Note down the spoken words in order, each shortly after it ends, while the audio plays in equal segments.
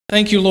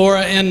Thank you,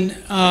 Laura. And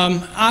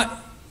I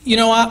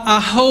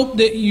hope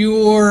that you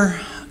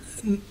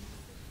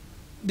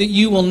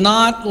will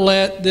not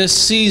let this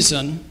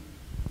season,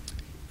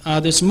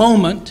 this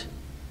moment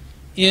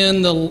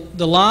in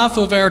the life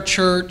of our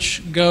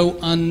church go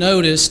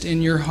unnoticed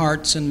in your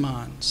hearts and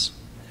minds.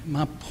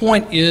 My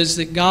point is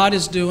that God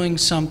is doing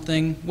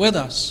something with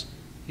us.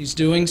 He's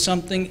doing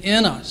something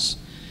in us.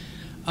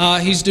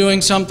 He's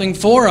doing something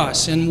for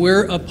us, and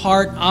we're a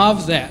part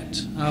of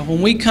that.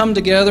 When we come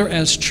together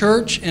as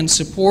church and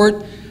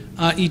support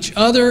each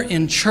other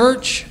in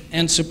church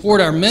and support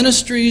our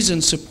ministries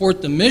and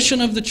support the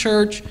mission of the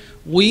church,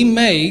 we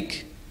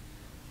make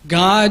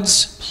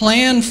God's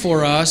plan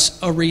for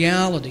us a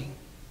reality.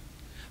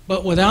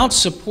 But without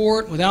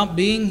support, without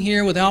being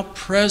here, without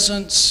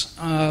presence,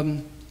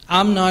 I'm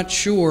not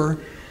sure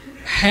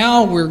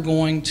how we're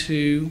going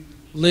to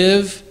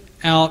live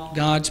out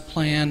God's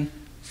plan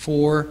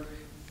for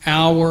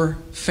our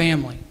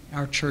family,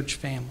 our church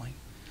family.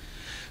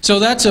 So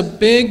that's a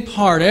big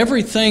part.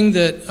 Everything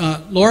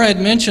that Laura had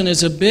mentioned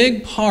is a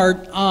big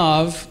part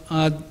of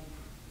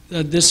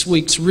this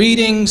week's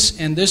readings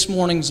and this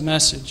morning's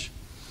message.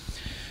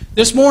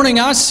 This morning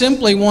I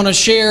simply want to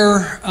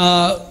share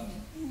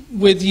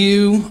with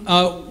you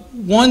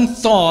one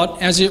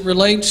thought as it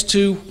relates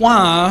to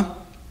why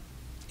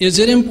is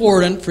it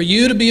important for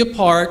you to be a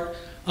part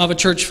of a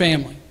church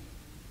family.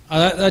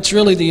 That's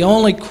really the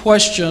only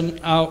question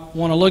I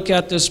want to look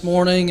at this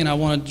morning, and I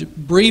want to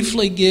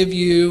briefly give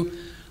you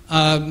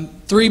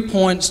 3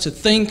 points to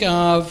think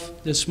of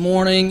this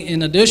morning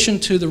in addition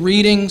to the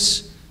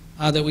readings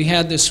that we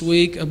had this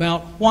week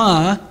about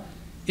why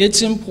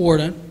it's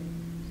important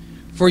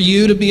for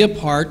you to be a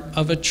part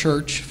of a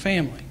church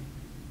family.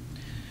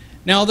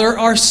 Now, there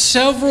are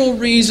several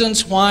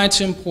reasons why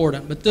it's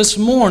important, but this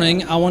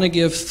morning I want to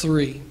give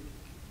 3.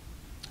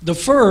 The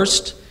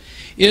first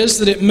is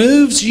that it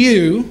moves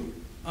you,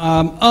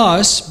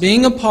 us,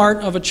 being a part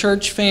of a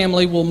church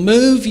family will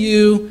move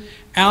you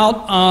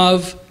out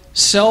of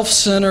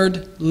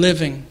self-centered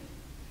living.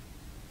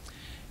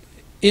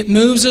 It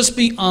moves us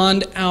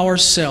beyond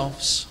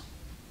ourselves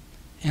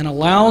and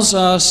allows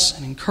us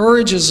and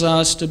encourages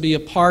us to be a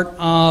part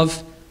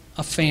of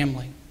a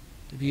family,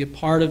 to be a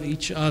part of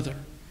each other.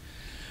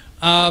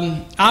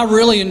 I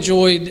really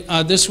enjoyed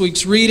this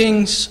week's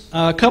readings.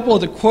 A couple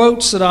of the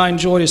quotes that I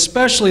enjoyed,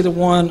 especially the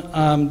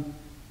one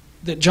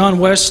that John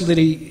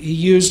Wesley, he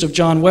used of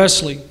John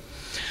Wesley.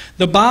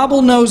 The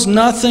Bible knows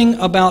nothing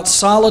about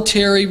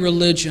solitary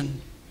religion.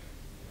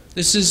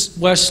 This is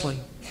Wesley.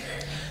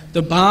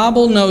 The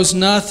Bible knows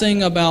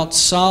nothing about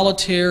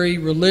solitary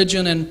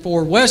religion. And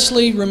for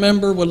Wesley,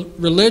 remember,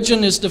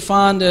 religion is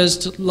defined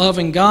as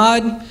loving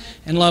God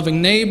and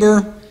loving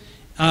neighbor.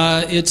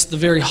 It's the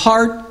very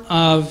heart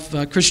of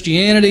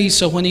Christianity.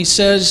 So when he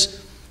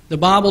says the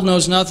Bible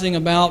knows nothing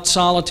about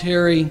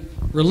solitary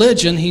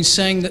religion, he's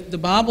saying that the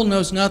Bible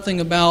knows nothing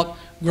about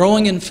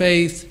growing in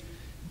faith,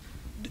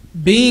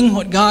 being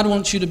what God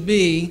wants you to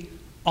be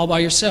all by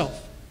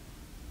yourself.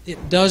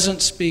 It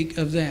doesn't speak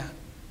of that.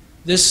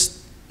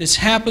 This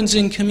happens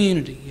in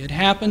community. It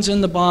happens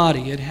in the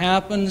body. It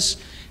happens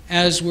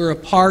as we're a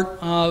part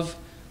of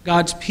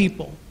God's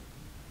people.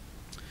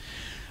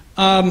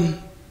 I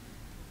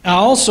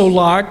also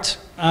liked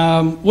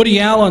Woody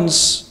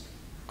Allen's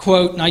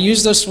quote, and I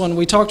used this one,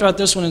 we talked about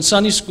this one in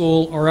Sunday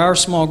school or our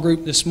small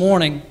group this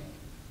morning.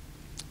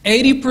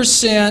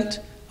 80%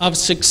 of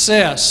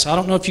success, I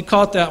don't know if you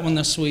caught that one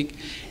this week,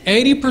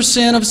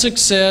 80% of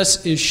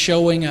success is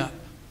showing up.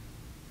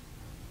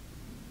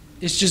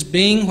 It's just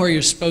being where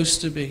you're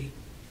supposed to be.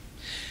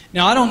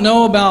 Now, I don't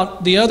know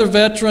about the other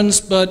veterans,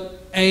 but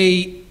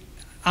a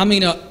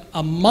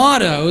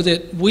motto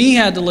that we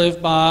had to live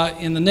by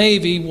in the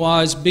Navy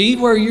was be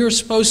where you're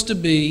supposed to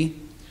be,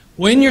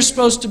 when you're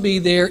supposed to be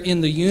there,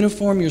 in the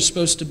uniform you're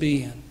supposed to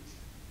be in.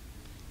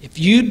 If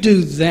you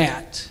do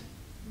that,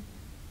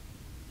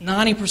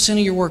 90% of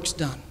your work's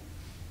done.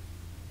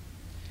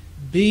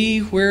 Be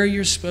where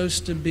you're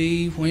supposed to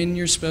be, when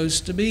you're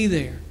supposed to be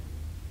there.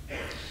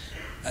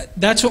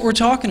 That's what we're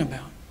talking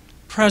about,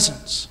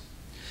 presence.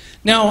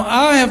 Now,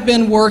 I have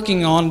been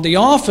working on, the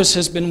office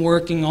has been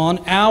working on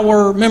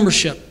our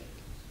membership.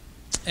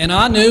 And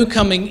I knew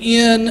coming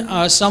in,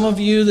 some of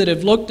you that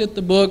have looked at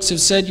the books have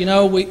said,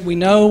 we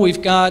know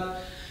we've got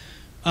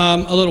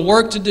a little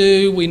work to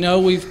do. We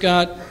know we've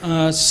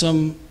got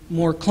some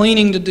more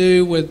cleaning to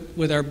do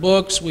with our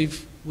books.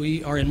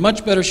 We are in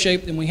much better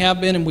shape than we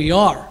have been, and we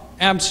are,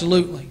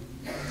 absolutely.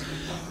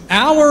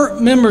 Our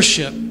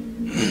membership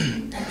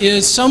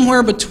is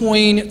somewhere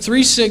between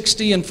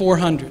 360 and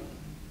 400.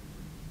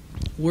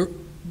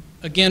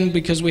 Again,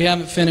 because we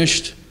haven't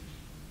finished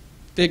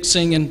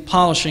fixing and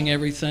polishing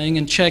everything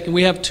and checking.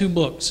 We have 2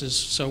 books,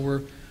 so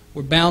we're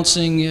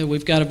bouncing.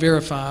 We've got to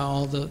verify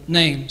all the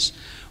names.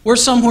 We're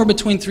somewhere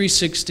between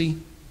 360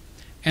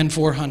 and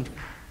 400.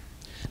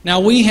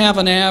 Now, we have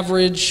an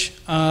average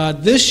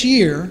this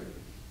year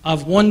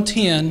of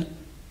 110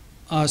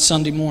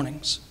 Sunday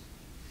mornings.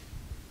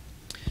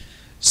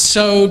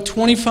 So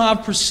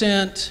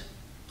 25%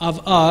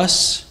 of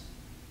us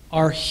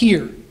are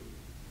here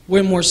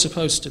when we're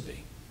supposed to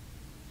be.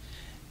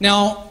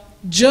 Now,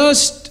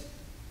 just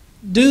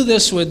do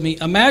this with me.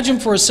 Imagine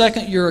for a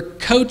second you're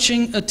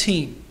coaching a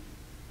team.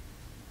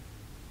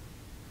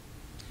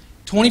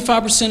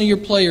 25% of your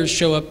players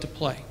show up to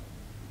play.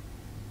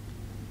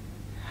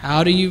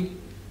 How do you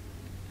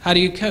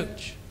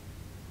coach?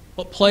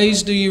 What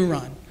plays do you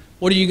run?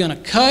 What are you going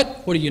to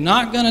cut? What are you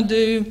not going to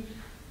do?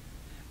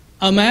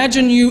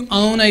 Imagine you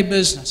own a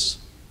business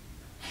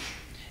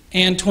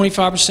and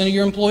 25% of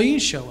your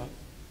employees show up.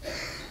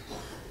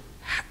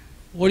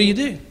 What do you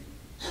do?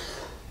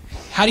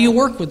 How do you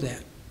work with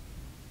that?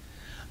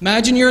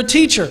 Imagine you're a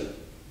teacher.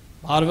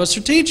 A lot of us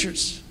are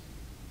teachers.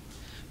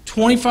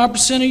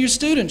 25% of your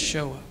students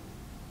show up.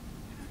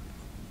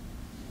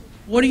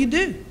 What do you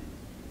do?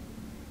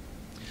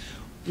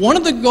 One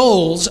of the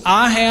goals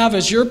I have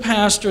as your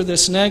pastor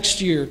this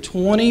next year,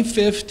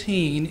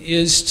 2015,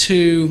 is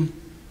to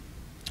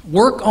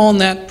work on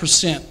that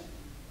percent.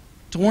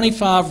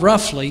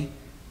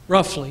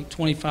 roughly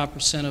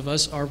 25% of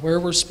us are where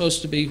we're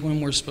supposed to be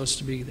when we're supposed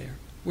to be there.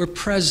 We're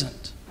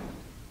present.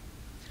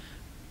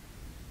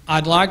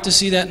 I'd like to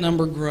see that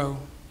number grow.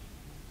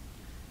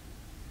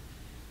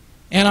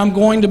 And I'm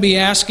going to be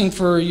asking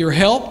for your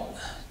help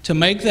to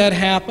make that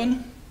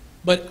happen.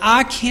 But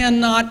I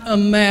cannot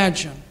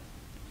imagine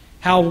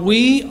how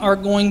we are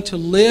going to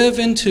live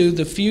into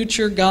the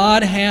future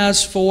God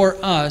has for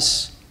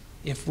us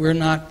if we're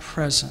not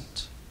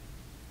present.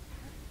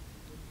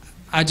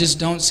 I just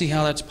don't see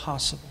how that's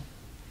possible.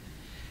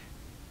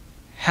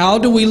 How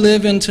do we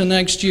live into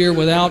next year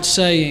without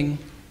saying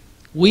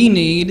we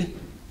need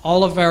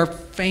all of our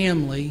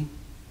family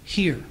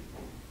here?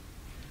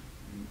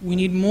 We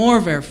need more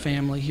of our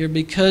family here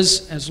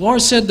because, as Laura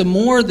said, the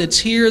more that's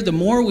here, the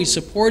more we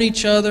support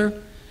each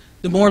other,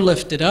 the more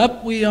lifted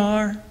up we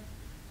are.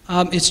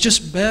 It's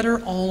just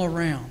better all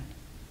around.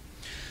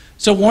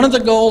 So one of the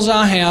goals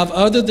I have,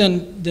 other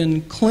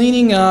than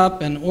cleaning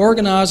up and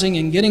organizing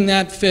and getting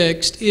that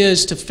fixed,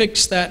 is to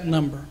fix that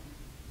number.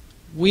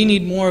 We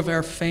need more of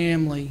our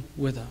family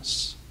with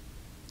us.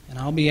 And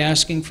I'll be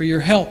asking for your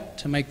help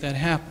to make that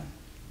happen.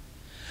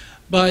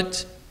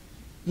 But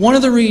one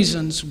of the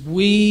reasons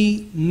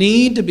we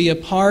need to be a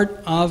part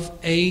of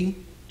a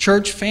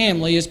church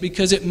family is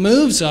because it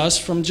moves us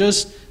from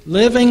just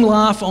living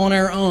life on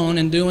our own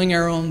and doing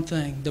our own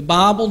thing. The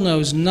Bible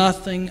knows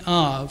nothing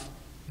of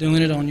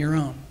doing it on your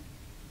own.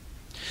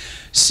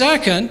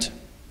 Second,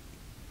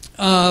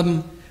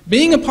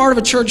 being a part of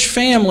a church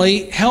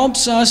family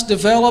helps us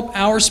develop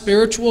our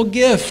spiritual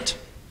gift.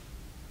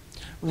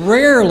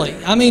 Rarely.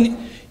 I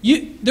mean,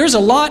 there's a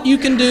lot you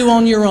can do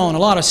on your own. A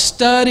lot of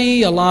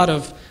study, a lot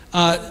of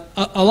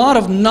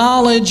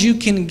knowledge you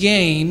can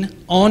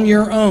gain on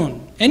your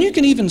own. And you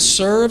can even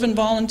serve and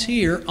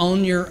volunteer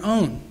on your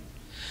own.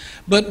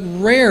 But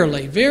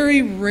rarely,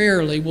 very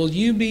rarely, will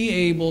you be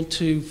able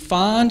to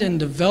find and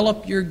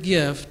develop your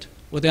gift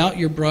without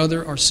your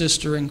brother or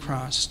sister in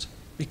Christ.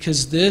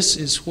 Because this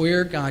is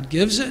where God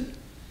gives it.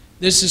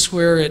 This is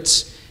where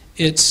it's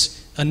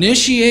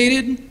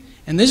initiated.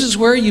 And this is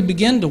where you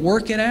begin to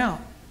work it out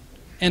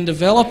and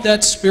develop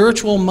that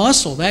spiritual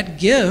muscle, that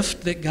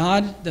gift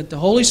that the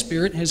Holy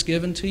Spirit has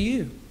given to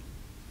you.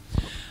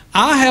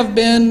 I have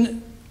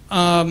been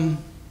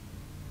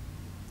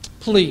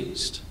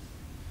pleased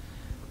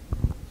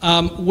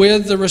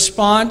with the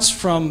response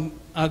from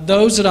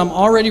those that I'm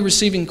already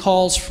receiving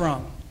calls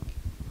from.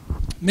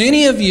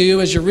 Many of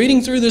you, as you're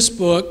reading through this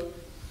book,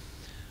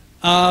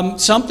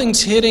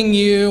 something's hitting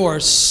you or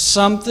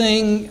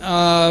something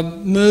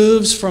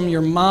moves from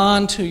your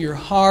mind to your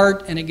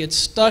heart and it gets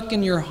stuck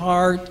in your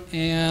heart,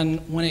 and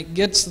when it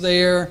gets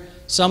there,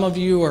 some of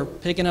you are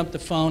picking up the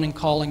phone and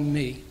calling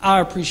me.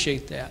 I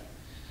appreciate that.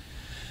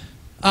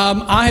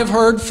 I have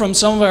heard from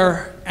some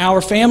of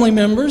our family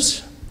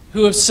members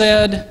who have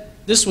said,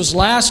 this was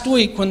last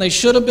week when they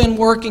should have been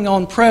working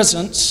on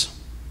presents,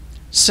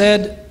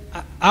 said,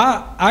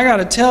 I got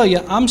to tell you,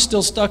 I'm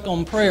still stuck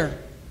on prayer.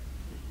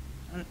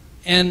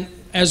 And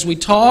as we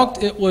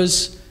talked, it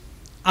was,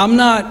 I'm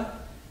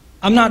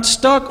not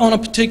stuck on a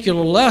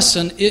particular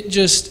lesson. It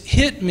just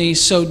hit me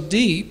so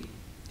deep,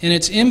 and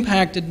it's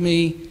impacted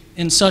me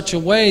in such a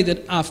way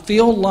that I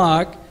feel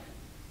like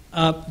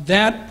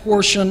that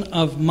portion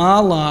of my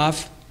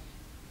life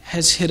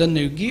has hit a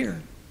new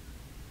gear.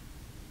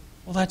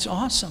 Well, that's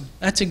awesome.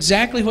 That's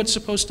exactly what's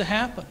supposed to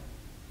happen.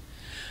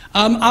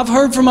 I've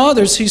heard from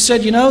others who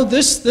said,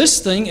 this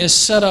thing is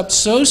set up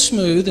so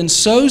smooth and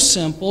so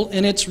simple,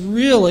 and it's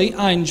really,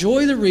 I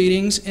enjoy the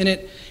readings, and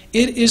it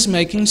is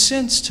making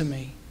sense to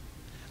me.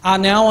 I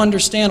now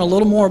understand a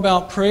little more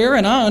about prayer,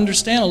 and I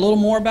understand a little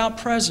more about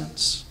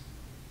presence.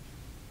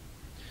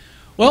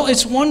 Well,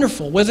 it's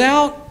wonderful.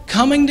 Without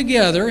coming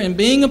together and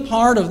being a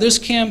part of this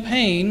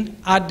campaign,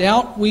 I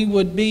doubt we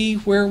would be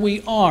where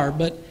we are.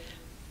 But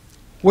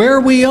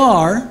where we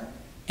are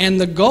and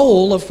the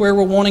goal of where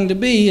we're wanting to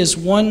be is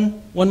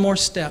one more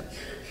step,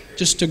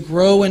 just to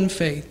grow in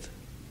faith.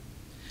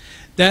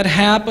 That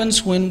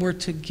happens when we're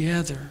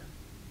together,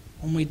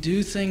 when we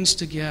do things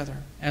together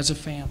as a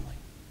family.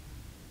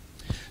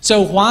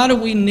 So why do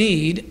we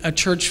need a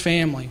church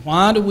family?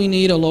 Why do we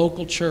need a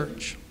local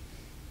church?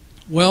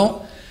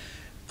 Well,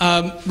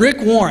 Rick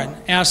Warren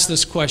asked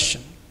this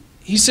question.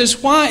 He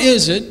says, why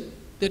is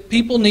it that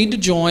people need to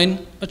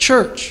join a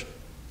church?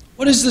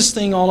 What is this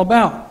thing all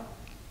about?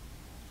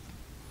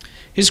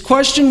 His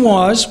question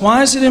was,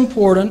 why is it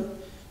important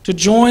to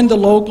join the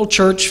local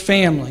church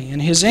family?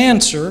 And his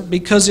answer,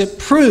 because it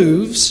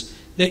proves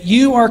that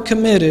you are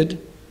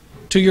committed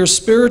to your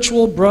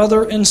spiritual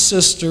brother and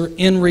sister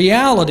in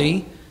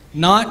reality,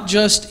 not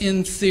just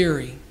in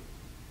theory.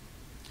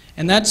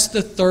 And that's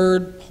the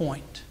third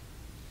point.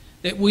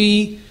 That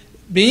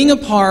being a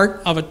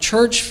part of a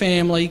church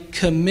family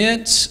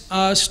commits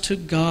us to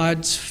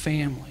God's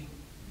family.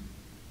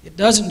 It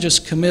doesn't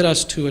just commit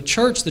us to a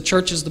church. The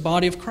church is the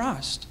body of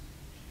Christ.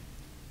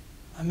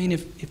 I mean,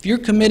 if you're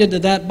committed to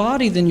that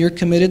body, then you're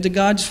committed to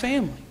God's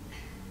family.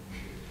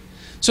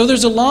 So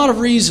there's a lot of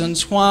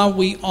reasons why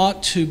we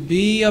ought to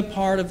be a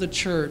part of the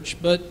church.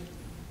 But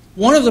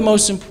one of the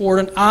most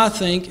important, I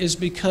think, is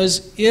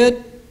because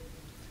it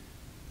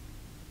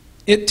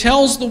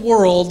tells the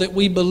world that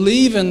we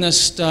believe in this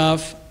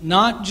stuff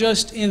not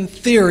just in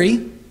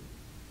theory,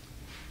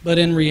 but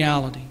in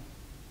reality.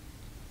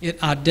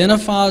 It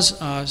identifies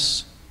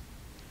us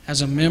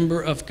as a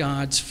member of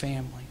God's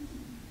family.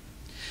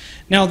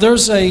 Now,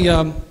 there's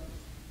a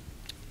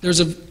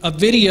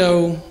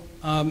video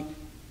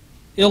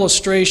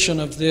illustration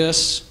of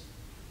this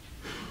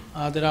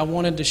that I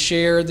wanted to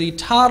share. The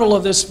title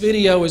of this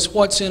video is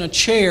 "What's in a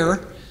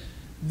Chair?"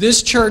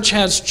 This church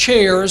has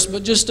chairs,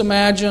 but just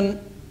imagine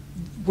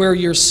where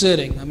you're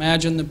sitting.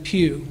 Imagine the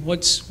pew.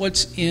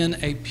 What's in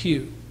a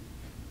pew?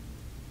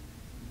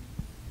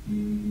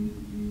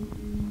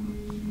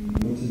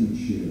 What's in a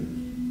chair?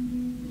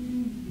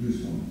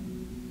 Here's one.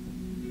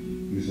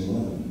 Here's a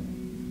lot of them.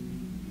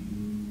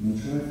 Now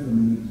try for a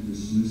minute to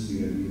dismiss the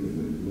idea that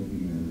we're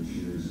looking at the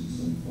chairs in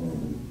some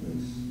faraway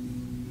place.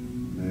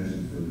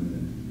 Imagine for a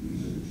minute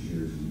these are the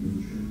chairs in your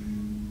church.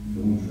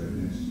 The ones right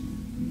next to you,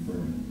 in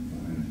front of you,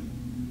 behind you.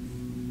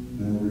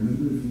 Now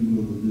remember, if you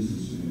will, the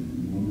businessman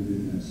who wandered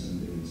in that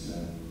Sunday and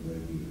sat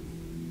right here.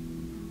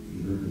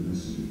 He heard the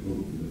message of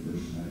hope for the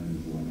first time in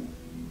his life.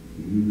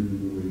 Do you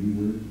remember where you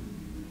were?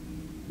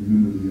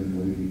 Remember the young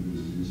lady who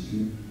was in this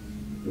chair?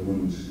 The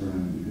one who was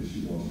crying because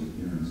she lost her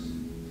parents,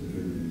 took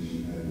everything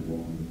she had to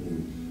walk in the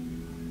boys.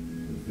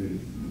 But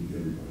faith moved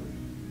everybody.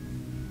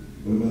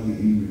 What about the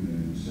angry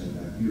man who sat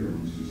back here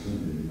on Easter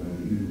Sunday and by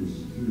the end was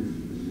in tears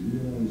because he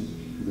realized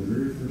for the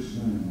very first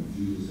time what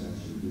Jesus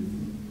actually did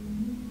for him?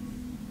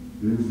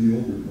 There was the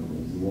older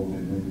couple who walked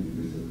in late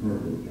because their car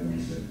broke down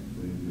and said,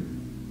 "Wait here,"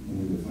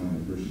 only to find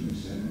the person they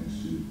sat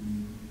next to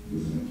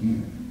was a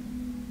mechanic.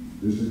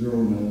 There's a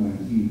girl in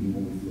L19 who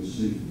only feels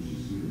safe when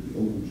she's here. The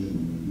older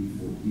gentleman in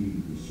B14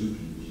 who was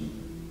searching for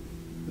something.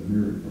 The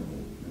married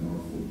couple in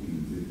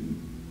R14 and 50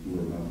 who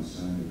were about to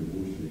sign their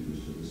divorce papers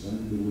but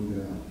decided to work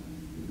it out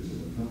because of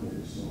a couple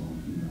they saw on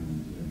 29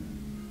 and 10.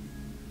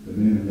 The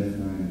man in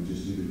F9 who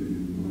just needed to be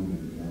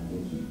reminded that God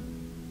loves him.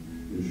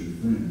 There's your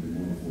friend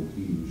in R14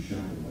 who's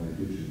shackled by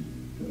addiction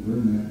but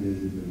learned that day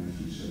he'd been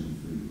actually set him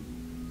free.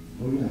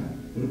 Oh yeah,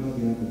 what about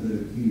the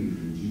apathetic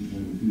teenager in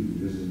G22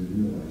 who doesn't even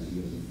realize he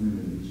has a friend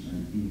at age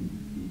 19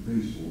 who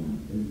prays for him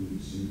every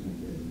single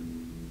day?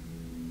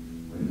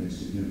 Right next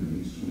to him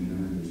at age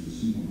 29 there's the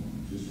single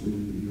one, just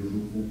waiting to hear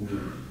hopeful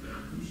words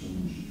from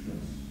someone she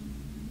trusts.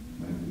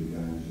 Might be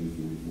a guy in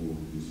J44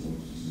 who just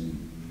loves to sing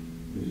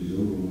because he's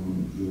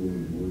overwhelmed with joy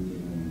and words that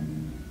on my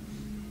mind.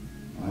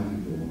 I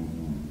could go on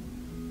and on.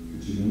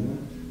 But you know what?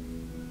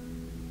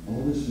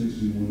 All this makes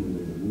me wonder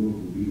what the world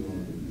would be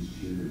like if these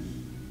chairs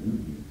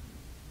weren't here.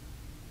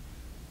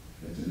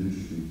 That's an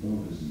interesting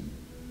thought, isn't it?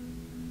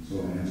 So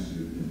I ask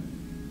you again,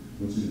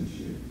 what's in a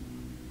chair?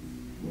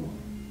 Well,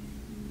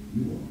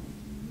 you are.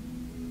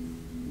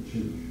 The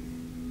church.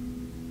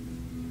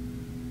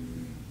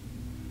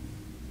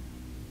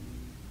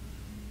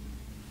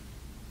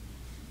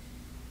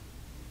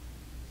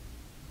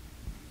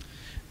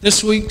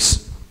 This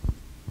week's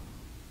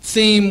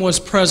theme was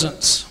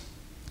presence,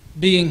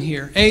 being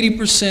here.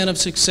 80% of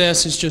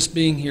success is just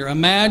being here.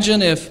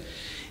 Imagine if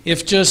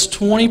just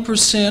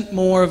 20%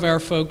 more of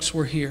our folks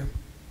were here.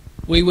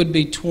 We would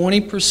be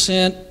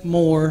 20%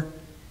 more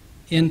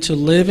into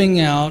living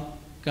out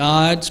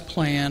God's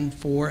plan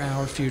for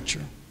our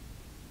future.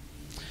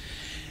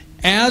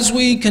 As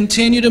we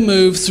continue to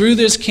move through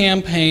this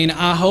campaign,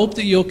 I hope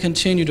that you'll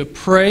continue to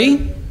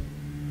pray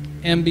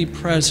and be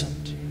present.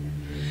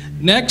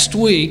 Next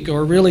week,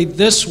 or really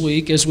this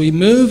week, as we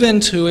move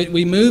into it,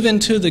 we move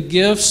into the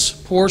gifts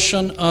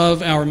portion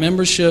of our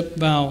membership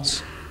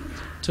vows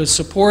to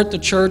support the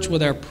church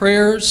with our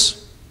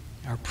prayers,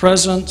 our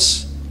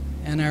presence,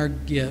 and our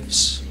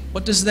gifts.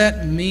 What does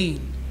that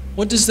mean?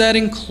 What does that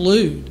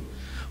include?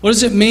 What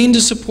does it mean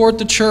to support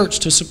the church,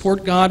 to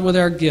support God with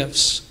our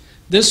gifts?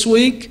 This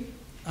week,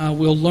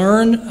 we'll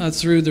learn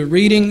through the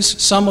readings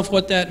some of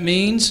what that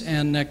means,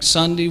 and next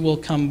Sunday we'll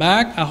come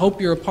back. I hope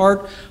you're a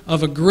part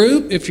of a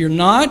group. If you're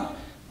not,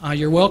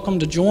 you're welcome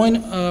to join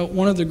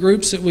one of the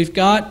groups that we've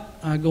got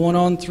going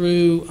on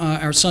through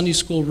our Sunday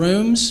school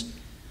rooms.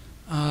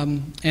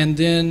 And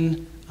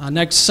then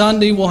next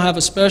Sunday we'll have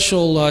a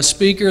special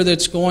speaker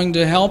that's going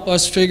to help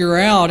us figure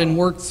out and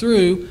work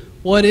through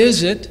what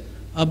is it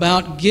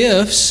about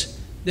gifts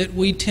that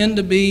we tend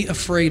to be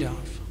afraid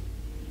of.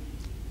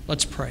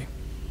 Let's pray.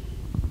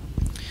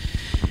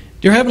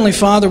 Dear Heavenly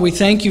Father, we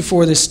thank you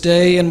for this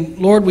day, and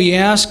Lord, we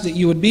ask that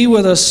you would be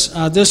with us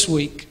this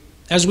week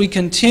as we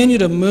continue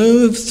to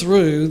move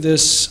through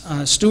this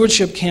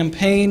stewardship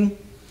campaign,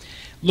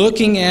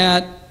 looking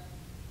at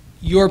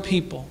your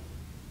people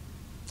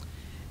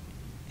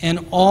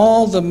and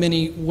all the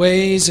many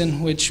ways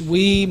in which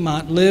we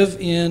might live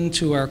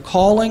into our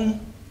calling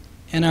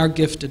and our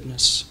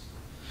giftedness.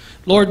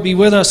 Lord, be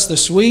with us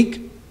this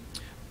week.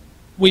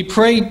 We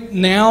pray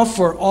now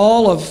for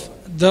all of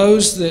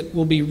those that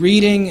will be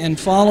reading and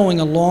following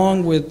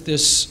along with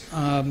this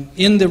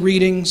in the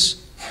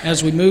readings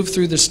as we move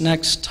through this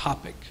next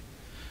topic.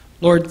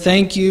 Lord,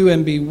 thank you,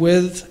 and be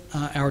with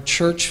our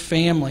church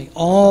family,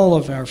 all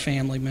of our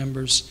family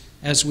members,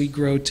 as we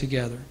grow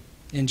together.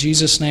 In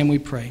Jesus' name we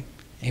pray.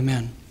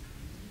 Amen.